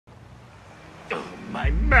My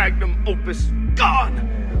magnum opus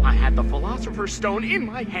gone! I had the Philosopher's Stone in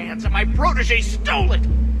my hands and my protege stole it!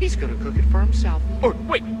 He's gonna cook it for himself. Or,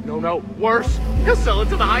 wait, no, worse. He'll sell it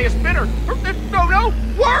to the highest bidder. Or, no,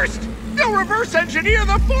 worst! They'll reverse engineer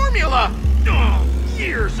the formula! Oh,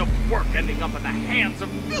 years of work ending up in the hands of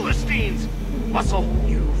Philistines! Muscle,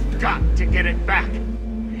 you've got to get it back.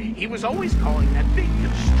 He was always calling that big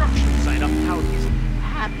construction site uptown his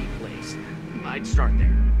happy place. I'd start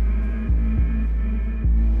there.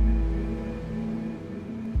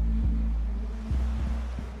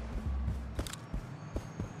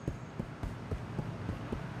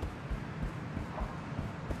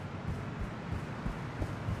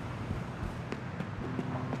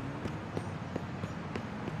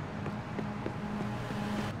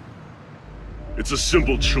 It's a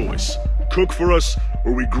simple choice. Cook for us,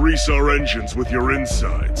 or we grease our engines with your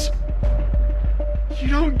insides. You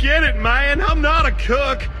don't get it, man. I'm not a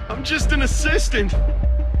cook. I'm just an assistant.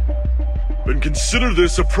 Then consider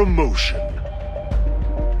this a promotion.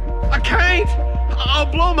 I can't. I'll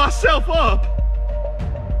blow myself up.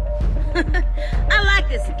 I like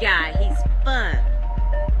this guy. He's fun.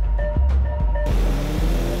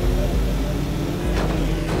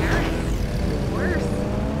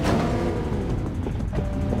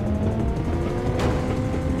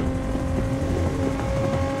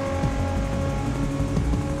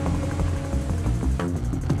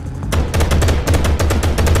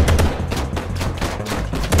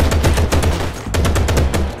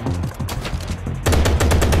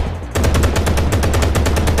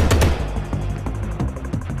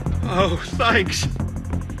 Oh, thanks.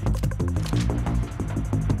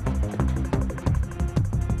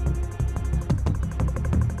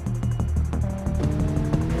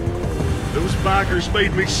 Those bikers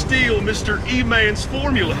made me steal Mr. E-Man's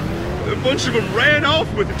formula. A bunch of them ran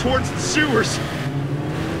off with it towards the sewers.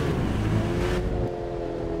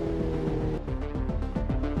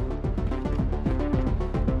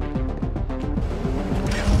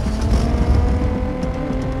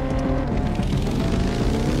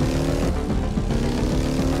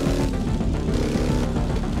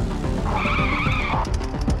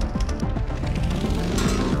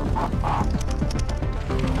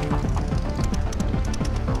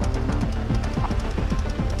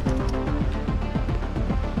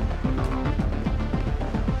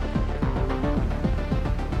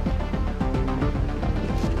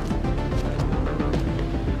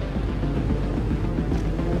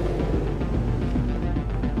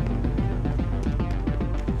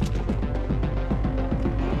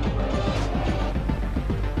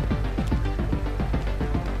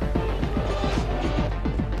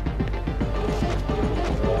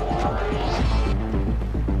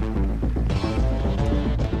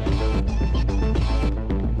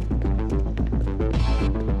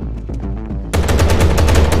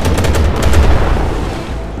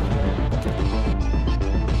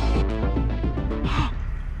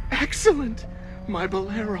 Excellent! My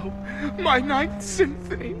bolero, my Ninth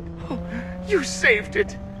Symphony. Oh, you saved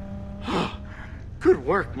it. Good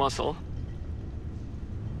work, Muscle.